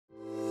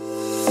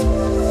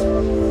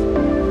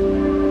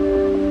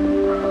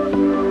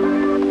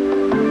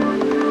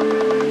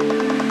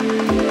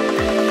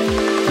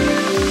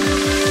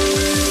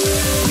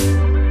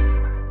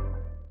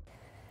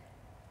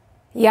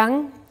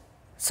young,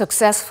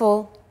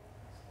 successful,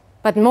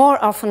 but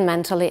more often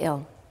mentally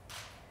ill.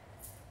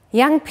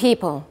 Young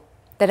people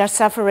that are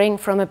suffering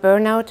from a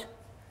burnout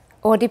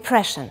or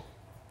depression.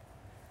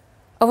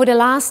 Over the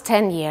last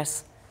 10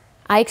 years,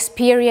 I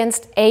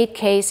experienced 8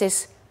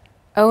 cases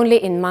only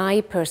in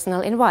my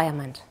personal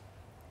environment.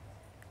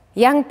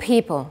 Young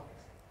people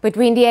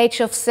between the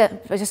age of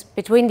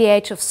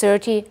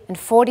 30 and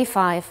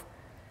 45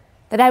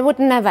 that I would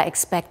never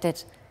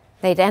expected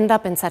they'd end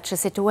up in such a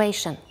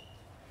situation.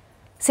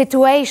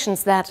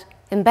 Situations that,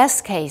 in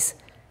best case,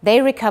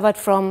 they recovered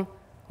from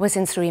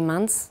within 3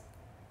 months,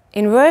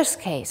 in worst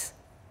case,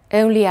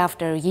 only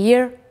after a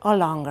year or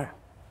longer.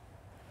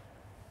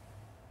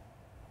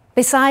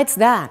 Besides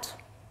that,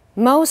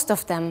 most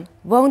of them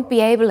won't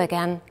be able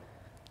again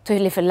to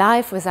live a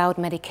life without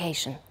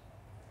medication.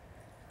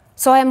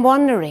 So I'm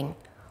wondering,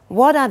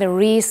 what are the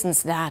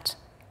reasons that,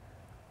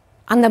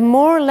 under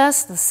more or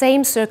less the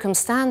same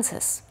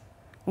circumstances,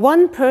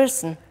 one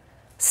person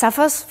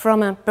suffers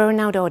from a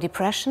burnout or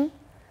depression,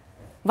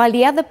 while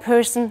the other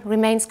person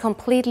remains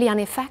completely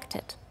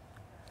unaffected?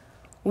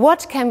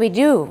 What can we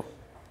do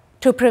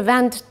to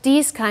prevent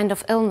these kind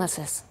of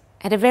illnesses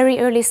at a very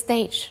early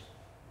stage?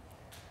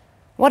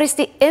 What is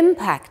the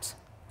impact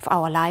of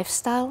our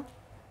lifestyle,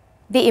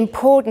 the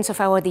importance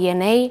of our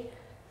DNA,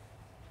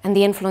 and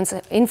the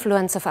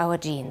influence of our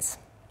genes?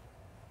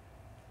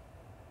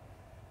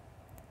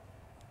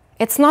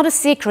 It's not a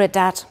secret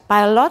that,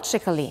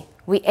 biologically,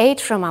 we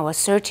age from our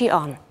 30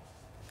 on.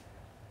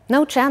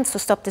 No chance to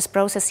stop this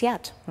process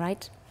yet,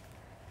 right?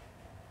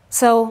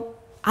 So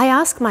I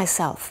ask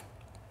myself,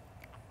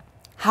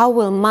 how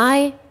will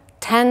my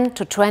 10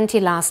 to 20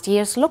 last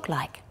years look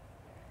like?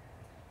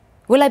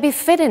 Will I be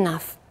fit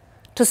enough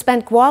to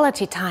spend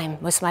quality time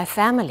with my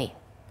family?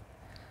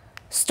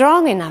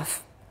 Strong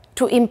enough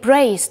to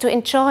embrace, to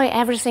enjoy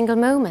every single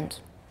moment?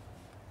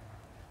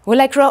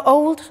 Will I grow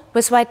old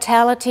with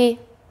vitality,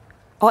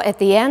 or at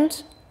the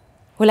end,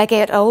 will I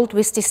get old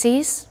with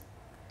disease?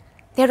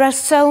 There are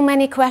so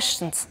many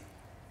questions,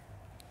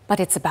 but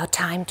it's about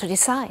time to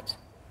decide.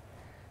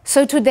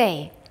 So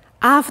today,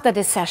 after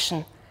this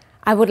session,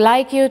 I would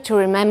like you to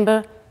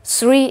remember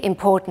 3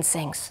 important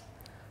things.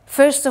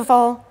 First of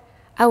all,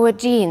 our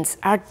genes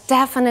are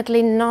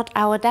definitely not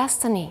our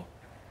destiny.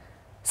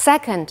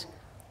 Second,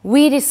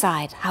 we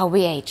decide how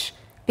we age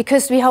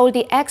because we hold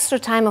the extra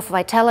time of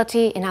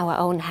vitality in our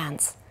own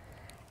hands.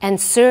 And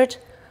third,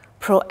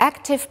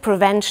 proactive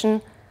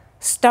prevention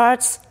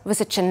starts with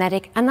a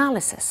genetic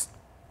analysis.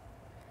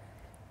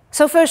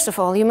 So first of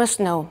all, you must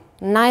know,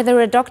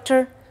 neither a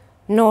doctor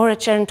nor a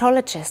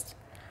gerontologist.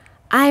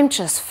 I'm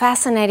just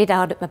fascinated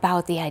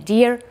about the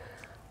idea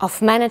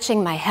of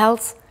managing my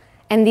health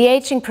and the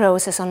aging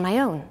process on my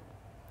own.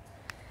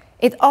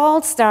 It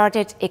all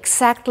started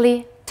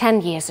exactly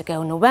 10 years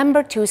ago,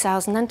 November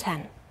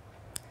 2010.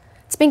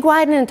 It's been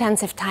quite an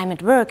intensive time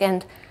at work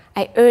and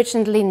I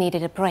urgently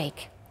needed a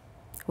break.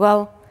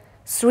 Well,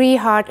 3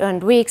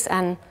 hard-earned weeks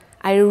and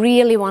I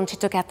really wanted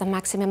to get the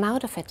maximum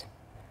out of it.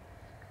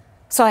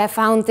 So I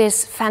found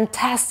this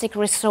fantastic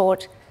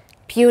resort,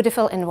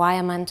 beautiful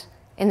environment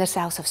in the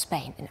south of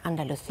Spain, in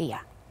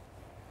Andalusia.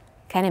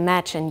 Can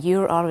imagine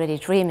you're already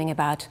dreaming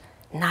about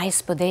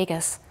nice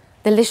bodegas,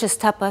 delicious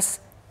tapas,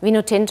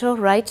 vino tinto,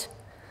 right?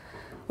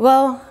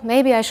 Well,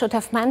 maybe I should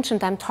have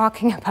mentioned I'm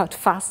talking about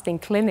fasting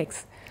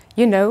clinics.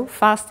 You know,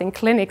 fasting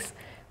clinics,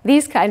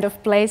 these kind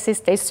of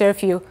places, they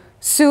serve you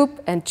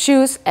soup and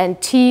juice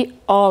and tea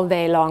all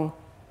day long.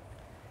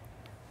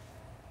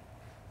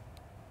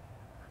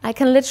 I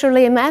can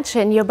literally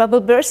imagine your bubble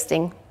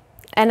bursting.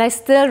 And I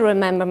still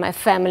remember my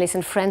families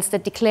and friends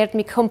that declared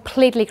me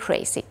completely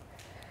crazy.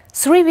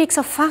 3 weeks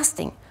of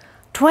fasting,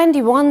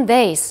 21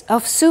 days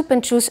of soup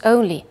and juice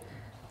only.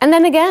 And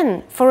then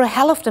again, for a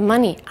hell of the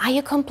money. Are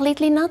you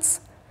completely nuts?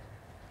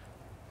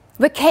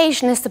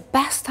 Vacation is the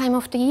best time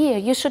of the year.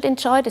 You should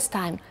enjoy this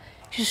time.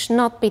 You should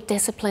not be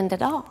disciplined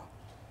at all.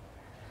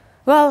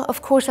 Well,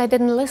 of course I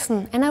didn't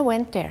listen and I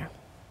went there.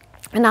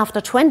 And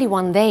after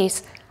 21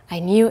 days, I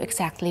knew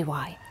exactly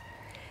why.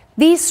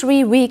 These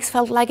 3 weeks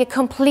felt like a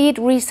complete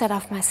reset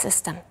of my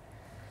system.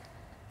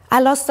 I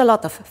lost a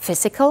lot of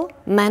physical,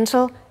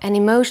 mental, and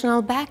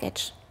emotional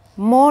baggage.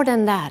 More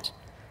than that,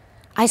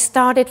 I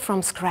started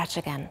from scratch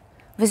again,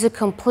 with a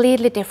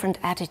completely different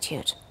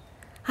attitude.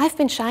 I've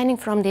been shining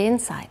from the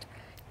inside.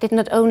 Did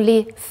not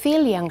only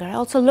feel younger, I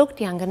also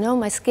looked younger. No,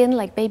 my skin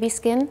like baby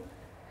skin.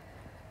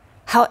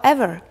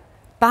 However,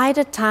 by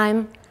the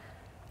time,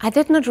 I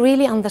did not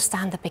really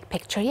understand the big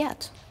picture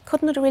yet.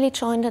 Could not really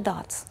join the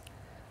dots.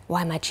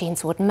 Why my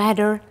genes would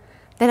matter,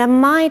 that I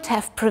might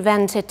have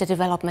prevented the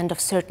development of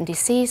certain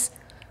disease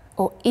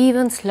or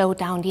even slowed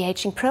down the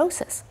aging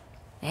process.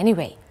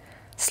 Anyway,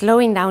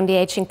 slowing down the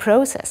aging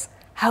process,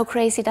 how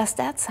crazy does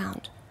that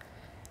sound?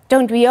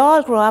 Don't we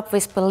all grow up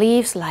with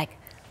beliefs like,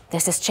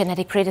 this is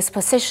genetic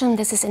predisposition,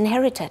 this is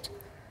inherited?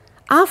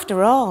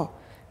 After all,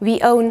 we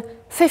own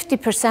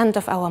 50%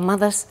 of our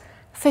mother's,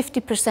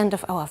 50%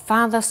 of our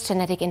father's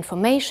genetic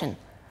information.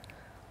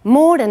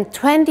 More than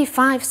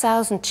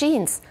 25,000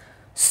 genes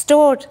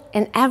stored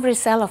in every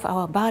cell of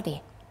our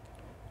body.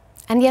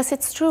 And yes,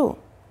 it's true.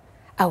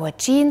 Our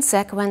gene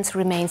sequence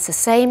remains the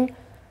same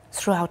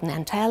throughout an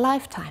entire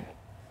lifetime.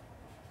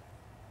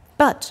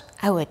 But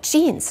our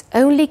genes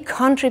only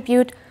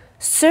contribute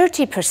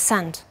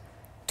 30%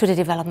 to the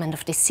development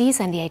of disease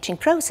and the aging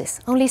process,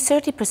 only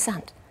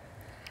 30%.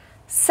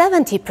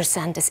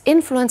 70% is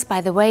influenced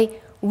by the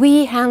way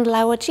we handle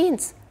our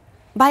genes,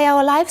 by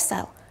our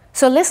lifestyle.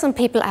 So listen,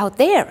 people out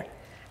there,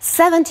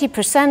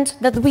 70%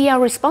 that we are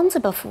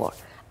responsible for.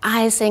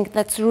 I think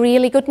that's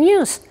really good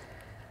news.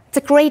 It's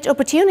a great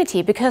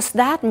opportunity because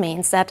that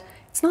means that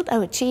it's not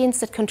our genes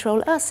that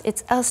control us,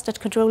 it's us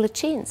that control the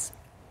genes.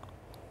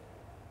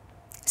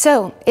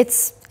 So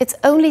it's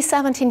only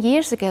 17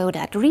 years ago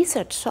that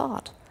research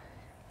thought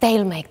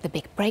they'll make the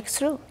big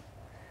breakthrough.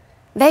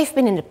 They've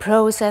been in the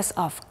process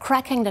of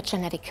cracking the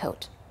genetic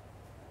code.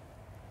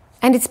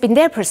 And it's been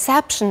their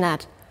perception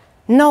that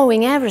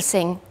knowing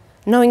everything,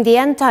 knowing the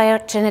entire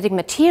genetic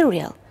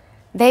material,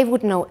 they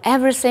would know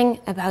everything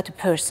about a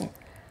person,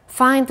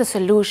 find the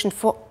solution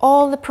for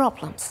all the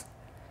problems.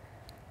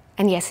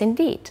 And yes,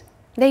 indeed,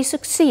 they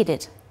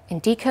succeeded in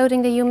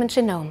decoding the human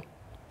genome.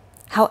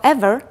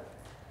 However,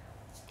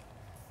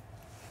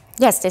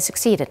 yes, they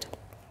succeeded.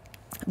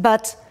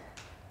 But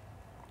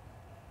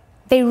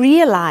they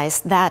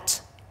realized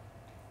that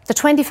the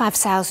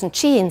 25,000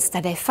 genes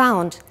that they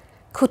found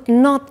could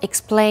not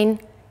explain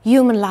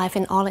human life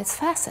in all its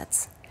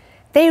facets.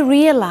 They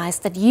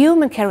realized that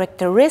human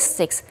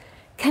characteristics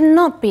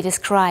cannot be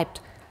described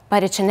by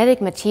the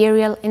genetic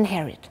material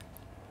inherited.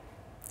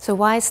 So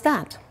why is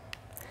that?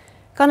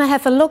 Gonna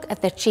have a look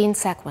at their gene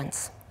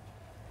sequence,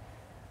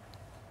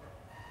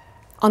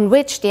 on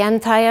which the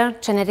entire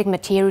genetic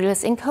material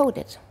is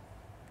encoded.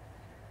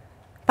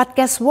 But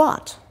guess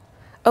what?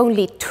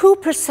 Only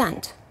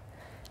 2%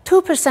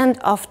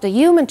 of the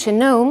human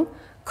genome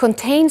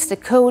contains the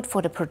code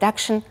for the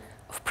production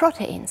of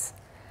proteins.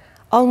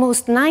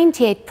 Almost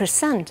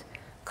 98%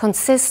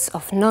 consists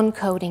of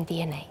non-coding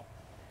DNA.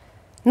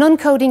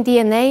 Non-coding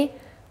DNA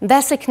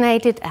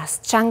designated as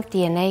junk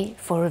DNA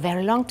for a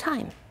very long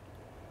time.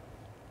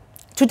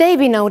 Today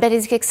we know that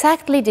it's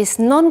exactly this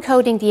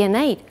non-coding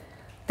DNA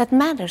that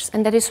matters,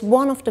 and that is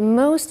one of the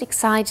most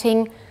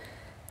exciting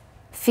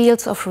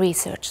fields of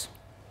research.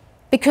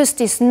 Because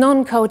this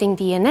non-coding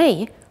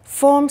DNA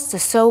forms the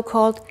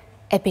so-called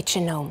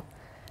epigenome,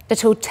 the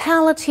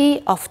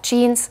totality of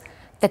genes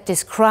that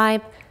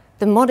describe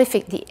the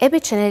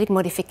epigenetic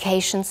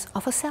modifications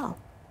of a cell.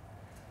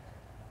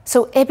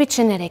 So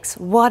epigenetics,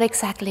 what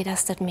exactly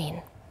does that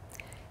mean?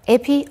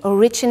 Epi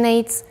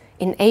originates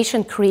in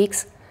ancient Greek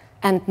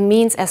and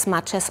means as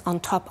much as on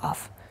top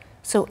of.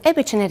 So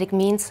epigenetic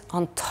means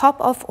on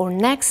top of or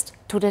next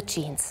to the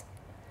genes.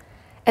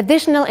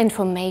 Additional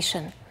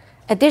information,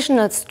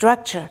 additional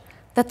structure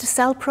that the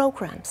cell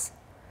programs.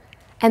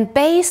 And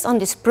based on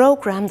this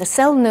program, the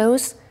cell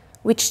knows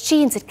which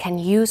genes it can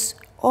use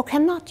or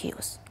cannot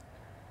use.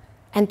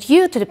 And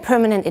due to the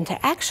permanent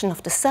interaction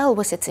of the cell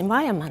with its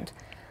environment,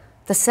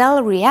 the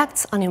cell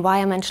reacts on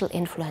environmental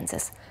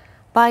influences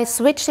by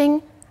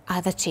switching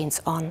either genes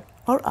on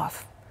or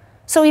off.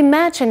 So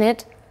imagine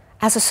it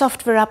as a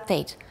software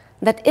update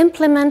that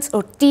implements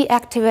or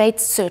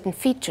deactivates certain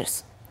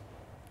features.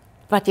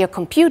 But your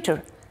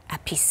computer, a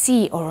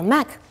PC or a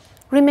Mac,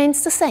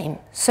 remains the same.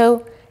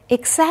 So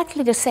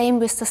exactly the same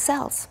with the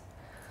cells.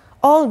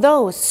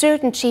 Although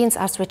certain genes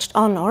are switched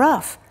on or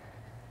off,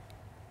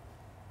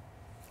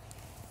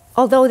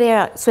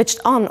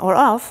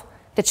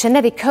 the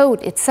genetic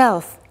code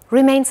itself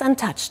remains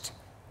untouched.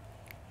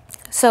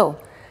 So,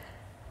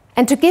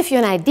 and to give you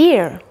an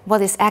idea what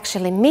this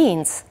actually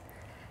means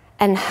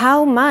and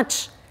how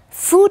much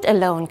food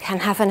alone can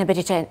have an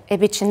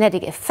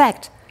epigenetic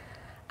effect,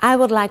 I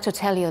would like to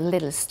tell you a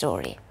little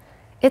story.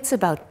 It's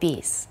about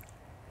bees.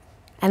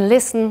 And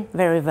listen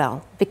very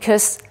well,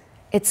 because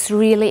it's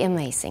really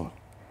amazing.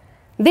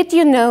 Did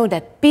you know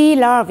that bee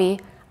larvae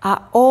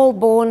are all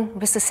born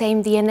with the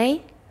same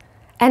DNA?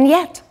 And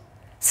yet,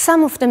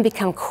 some of them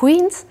become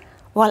queens,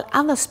 while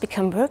others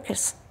become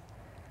workers.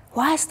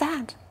 Why is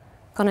that?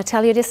 I'm gonna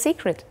tell you the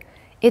secret.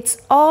 It's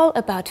all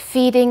about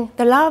feeding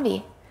the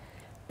larvae.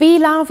 Bee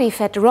larvae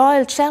fed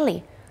royal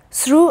jelly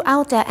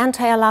throughout their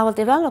entire larval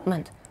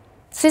development,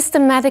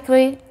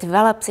 systematically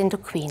develops into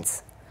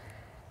queens.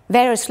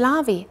 Whereas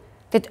larvae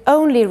that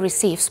only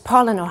receives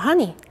pollen or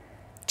honey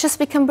just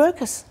become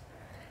workers.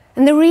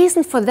 And the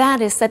reason for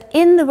that is that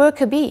in the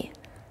worker bee,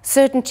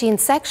 certain gene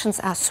sections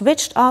are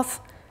switched off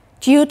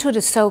due to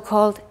the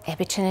so-called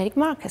epigenetic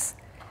markers.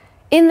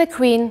 In the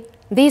queen,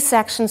 these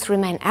sections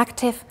remain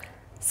active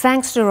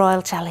thanks to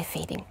royal jelly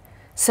feeding.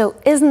 So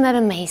isn't that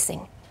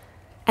amazing?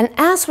 And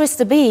as with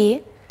the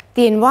bee,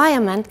 the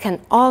environment can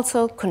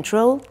also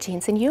control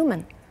genes in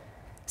human.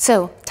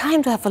 So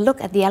time to have a look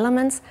at the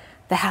elements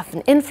that have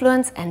an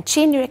influence and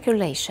gene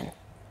regulation.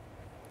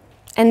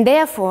 And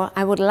therefore,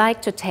 I would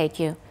like to take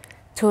you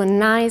to a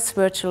nice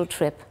virtual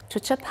trip to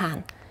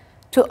Japan,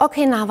 to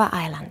Okinawa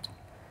Island.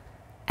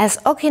 As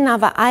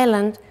Okinawa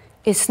Island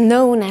is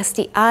known as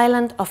the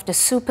island of the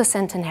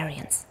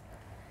supercentenarians.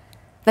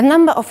 The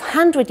number of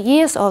 100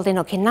 years old in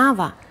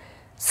Okinawa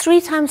is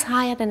 3 times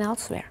higher than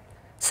elsewhere.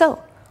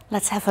 So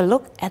let's have a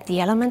look at the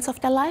elements of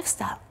their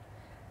lifestyle.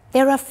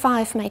 There are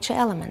 5 major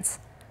elements.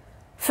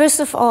 First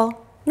of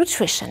all,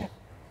 nutrition.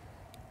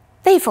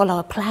 They follow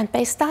a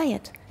plant-based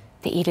diet.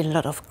 They eat a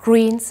lot of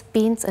greens,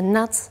 beans and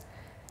nuts,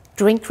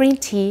 drink green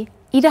tea,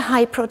 eat a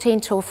high-protein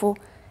tofu,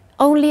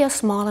 only a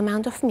small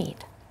amount of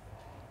meat.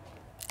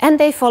 And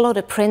they follow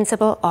the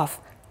principle of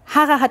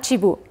hara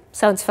hachibu.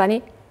 Sounds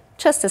funny?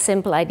 Just a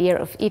simple idea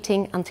of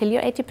eating until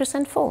you're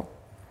 80% full.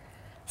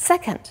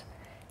 Second,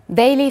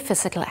 daily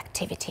physical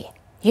activity.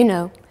 You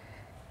know,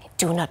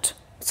 do not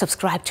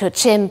subscribe to a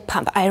gym,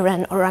 pump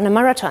iron, or run a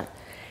marathon.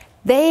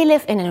 They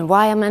live in an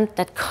environment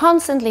that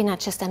constantly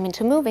nudges them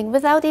into moving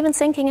without even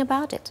thinking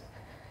about it.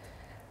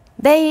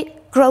 They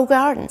grow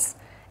gardens,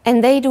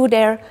 and they do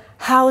their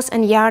house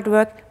and yard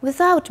work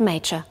without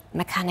major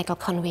mechanical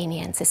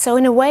conveniences. So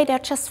in a way, they're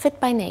just fit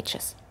by nature.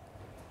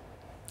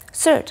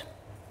 Third,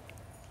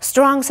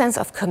 strong sense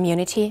of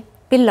community,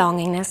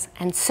 belongingness,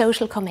 and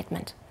social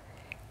commitment.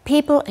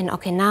 People in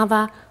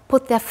Okinawa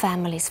put their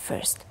families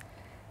first.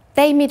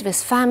 They meet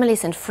with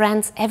families and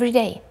friends every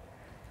day.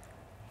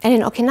 And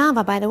in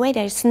Okinawa, by the way,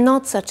 there is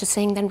not such a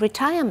thing than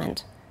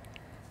retirement.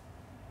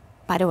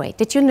 By the way,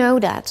 did you know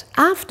that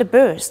after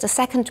birth, the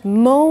second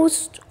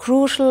most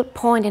crucial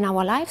point in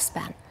our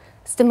lifespan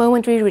is the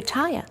moment we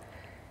retire?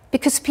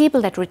 Because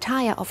people that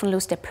retire often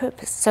lose their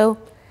purpose. So,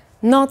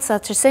 not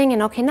such a thing in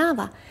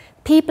Okinawa.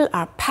 People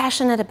are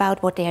passionate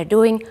about what they are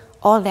doing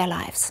all their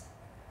lives.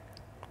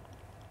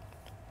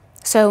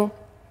 So,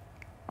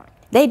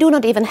 they do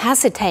not even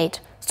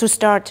hesitate to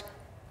start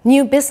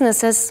new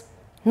businesses,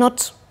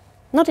 not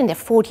in their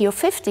 40s or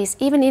 50s,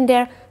 even in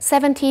their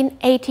 70s,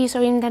 80s,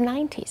 or in their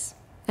 90s.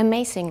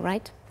 Amazing,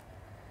 right?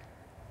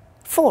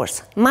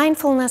 Fourth,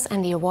 mindfulness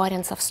and the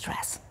avoidance of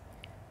stress.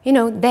 You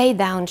know, they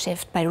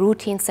downshift by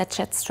routines that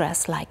shed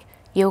stress like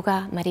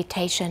yoga,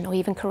 meditation, or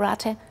even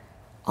karate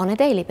on a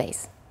daily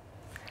basis.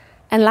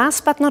 And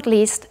last but not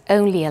least,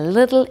 only a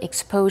little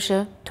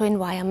exposure to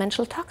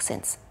environmental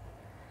toxins.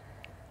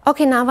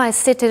 Okinawa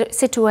is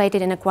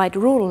situated in a quite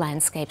rural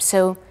landscape,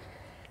 so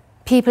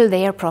people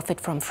there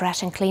profit from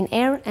fresh and clean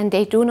air, and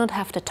they do not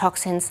have the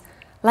toxins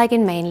like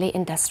in mainly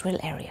industrial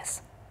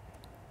areas.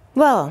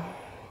 Well,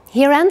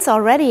 here ends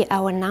already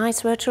our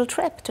nice virtual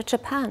trip to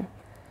Japan.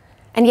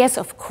 And yes,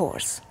 of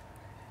course,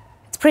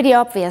 it's pretty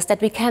obvious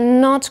that we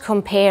cannot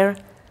compare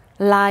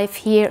life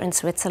here in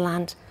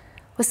Switzerland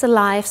with the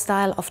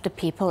lifestyle of the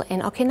people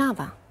in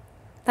Okinawa.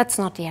 That's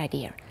not the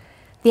idea.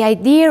 The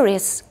idea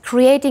is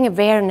creating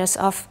awareness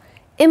of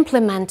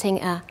implementing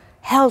a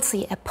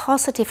healthy, a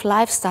positive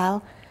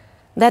lifestyle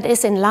that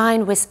is in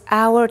line with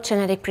our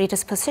genetic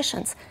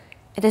predispositions.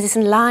 It is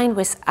in line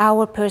with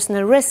our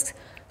personal risks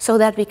so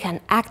that we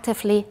can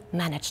actively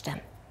manage them.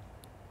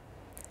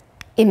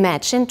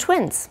 Imagine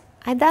twins,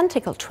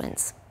 identical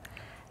twins.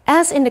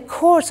 As in the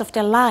course of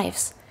their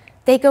lives,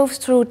 they go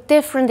through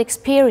different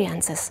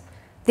experiences,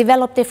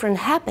 develop different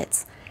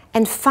habits,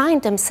 and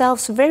find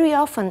themselves very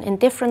often in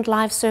different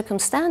life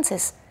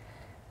circumstances.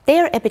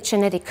 Their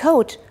epigenetic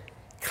code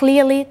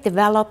clearly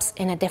develops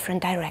in a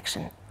different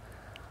direction.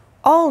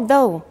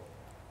 Although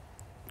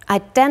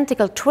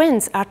identical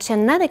twins are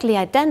genetically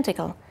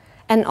identical,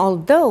 and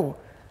although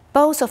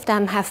both of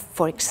them have,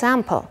 for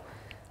example,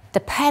 the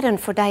pattern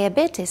for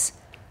diabetes,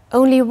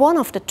 only one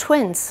of the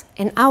twins,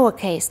 in our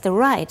case the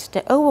right,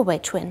 the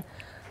overweight twin,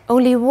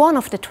 only one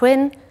of the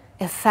twin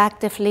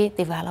effectively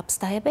develops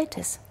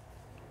diabetes.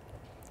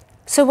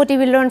 So what do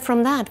we learn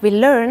from that? We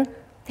learn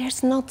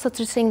there's not such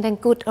a thing than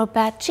good or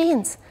bad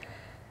genes.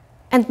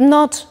 And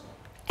not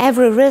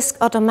every risk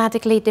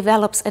automatically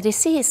develops a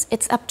disease.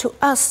 It's up to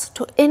us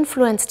to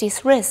influence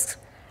these risks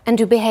and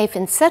to behave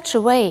in such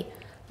a way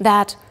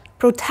that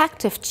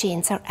protective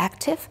genes are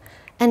active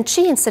and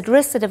genes that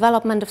risk the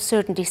development of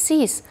certain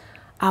disease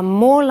are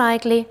more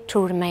likely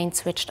to remain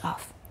switched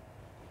off.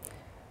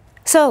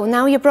 So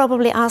now you're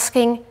probably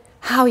asking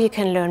how you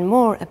can learn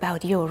more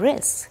about your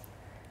risks.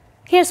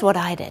 Here's what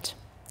I did.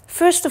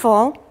 First of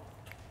all,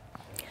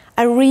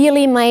 I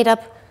really made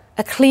up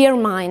a clear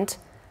mind,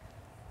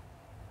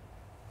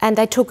 and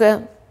I took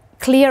a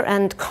clear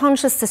and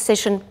conscious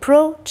decision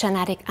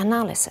pro-genetic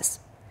analysis.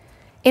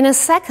 In a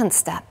second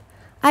step,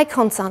 I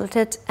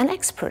consulted an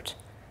expert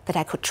that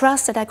I could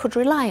trust, that I could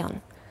rely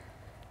on.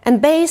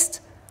 And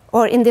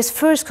in this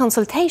first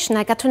consultation,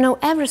 I got to know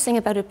everything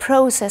about the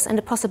process and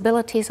the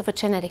possibilities of a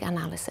genetic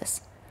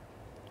analysis.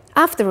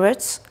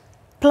 Afterwards,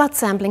 blood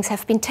samplings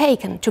have been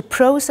taken to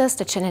process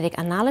the genetic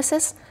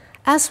analysis,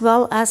 as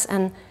well as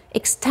an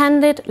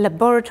extended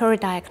laboratory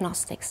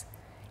diagnostics.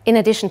 In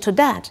addition to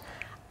that,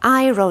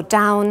 I wrote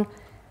down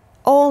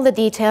all the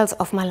details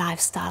of my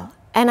lifestyle,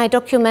 and I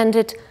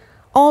documented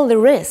all the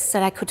risks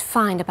that I could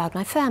find about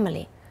my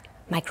family,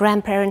 my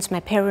grandparents, my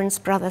parents,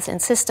 brothers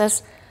and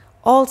sisters,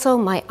 also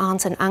my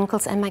aunts and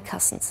uncles and my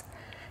cousins.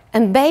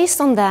 And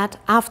based on that,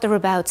 after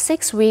about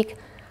 6 weeks,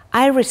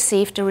 I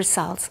received the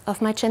results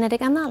of my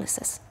genetic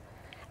analysis.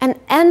 An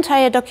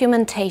entire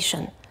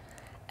documentation,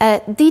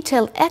 a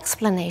detailed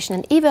explanation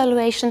and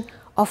evaluation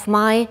of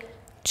my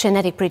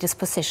genetic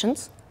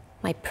predispositions,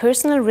 my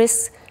personal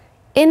risks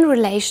in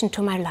relation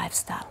to my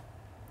lifestyle.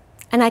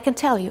 And I can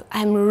tell you,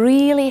 I'm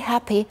really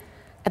happy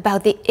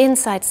about the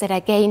insights that I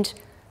gained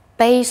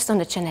based on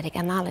the genetic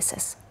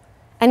analysis.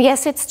 And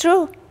yes, it's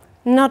true,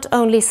 not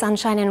only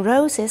sunshine and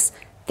roses,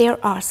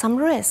 there are some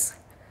risks.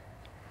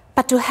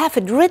 But to have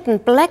it written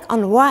black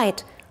on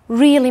white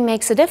really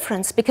makes a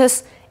difference,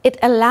 because it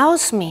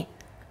allows me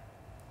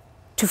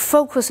to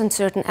focus on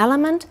certain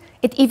element.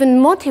 It even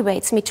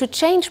motivates me to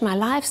change my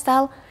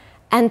lifestyle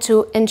and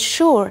to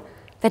ensure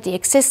that the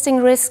existing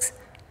risks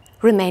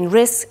remain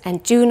risks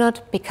and do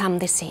not become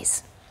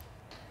disease.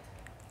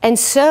 And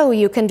so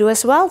you can do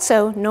as well,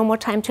 so no more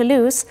time to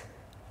lose.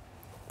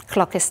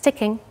 Clock is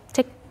ticking,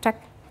 tick-tock,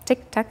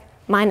 tick-tock,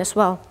 mine as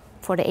well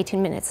for the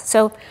 18 minutes.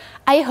 So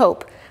I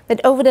hope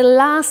that over the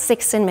last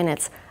 16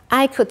 minutes,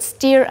 I could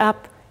stir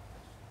up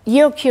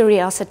your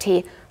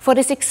curiosity for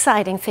this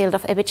exciting field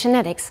of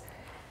epigenetics.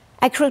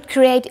 I could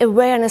create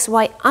awareness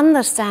why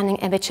understanding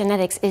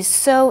epigenetics is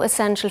so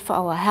essential for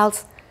our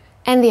health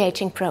and the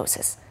aging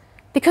process.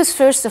 Because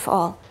first of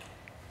all,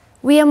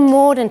 we are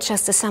more than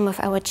just the sum of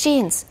our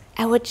genes.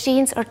 Our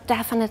genes are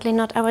definitely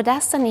not our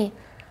destiny.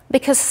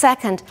 Because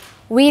second,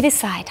 we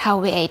decide how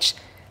we age,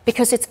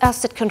 because it's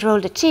us that control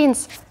the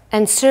genes.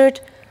 And third,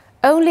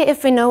 only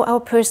if we know our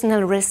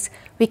personal risks,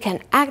 we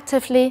can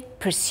actively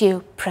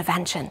pursue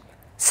prevention.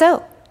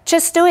 So,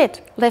 just do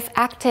it. Live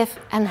active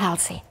and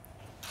healthy.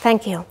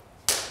 Thank you.